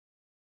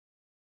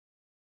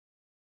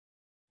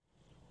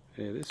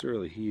Hey, this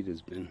early heat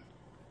has been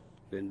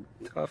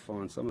tough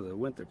on some of the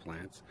winter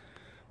plants,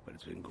 but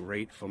it's been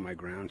great for my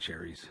ground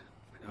cherries.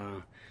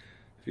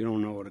 If you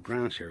don't know what a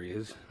ground cherry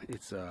is,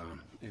 it's a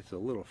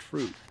little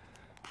fruit,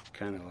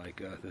 kind of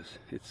like this.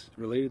 It's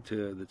related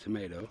to the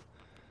tomato,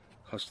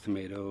 husk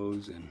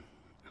tomatoes and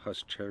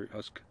husk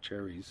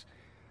cherries.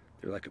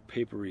 They're like a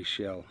papery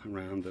shell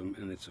around them,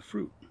 and it's a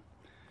fruit.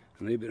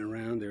 And they've been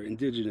around. They're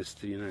indigenous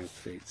to the United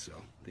States,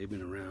 so they've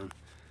been around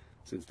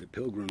since the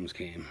Pilgrims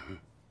came.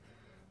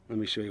 Let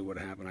me show you what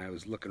happened. I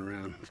was looking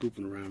around,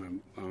 goofing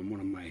around on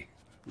one of my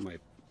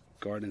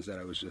gardens that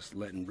I was just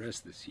letting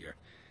rest this year.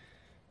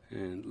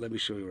 And let me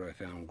show you what I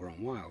found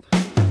growing wild.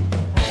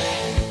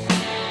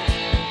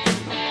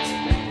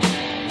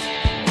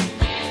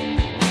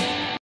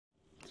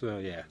 So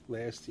yeah,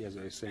 as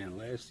I was saying,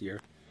 last year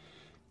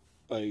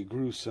I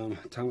grew some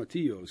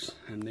tomatillos,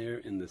 and they're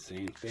in the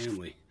same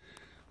family.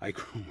 I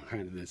grew them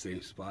kind of in the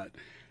same spot.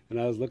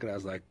 And I was looking, I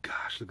was like,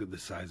 gosh, look at the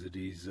size of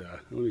these.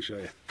 Let me show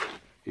you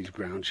these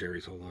ground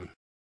cherries. Hold on.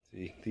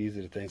 See, these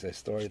are the things I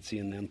started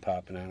seeing them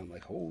popping out. I'm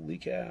like, holy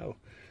cow,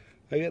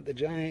 I got the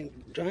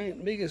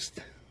giant,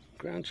 biggest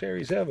ground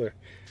cherries ever.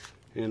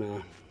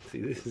 And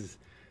see, this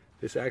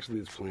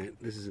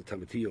plant, this is a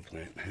tomatillo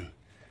plant.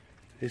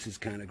 This is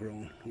kind of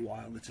growing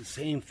wild. It's the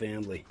same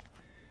family.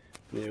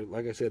 They're,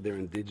 like I said, they're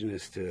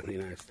indigenous to the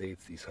United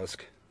States. These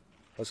husk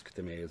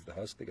tomatoes,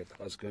 they got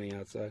the husk on the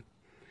outside.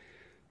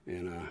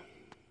 And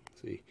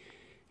see,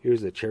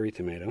 here's a cherry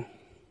tomato,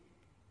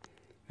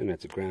 and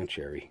that's a ground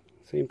cherry,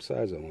 same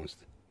size almost.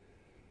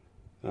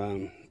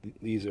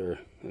 These are,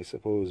 I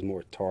suppose,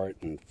 more tart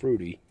and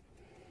fruity,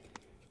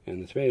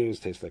 and the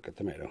tomatoes taste like a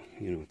tomato.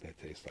 You know what that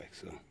tastes like.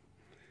 So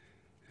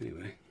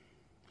anyway,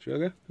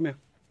 Sugar, come here.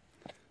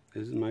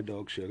 This is my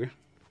dog, Sugar.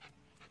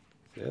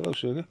 Say hello,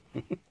 Sugar.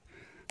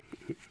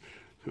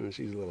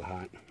 She's a little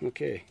hot.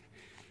 Okay,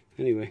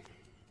 anyway,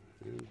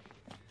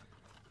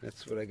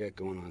 that's what I got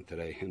going on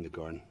today in the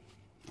garden.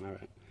 All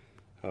right,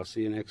 I'll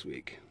see you next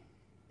week.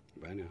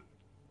 Bye now.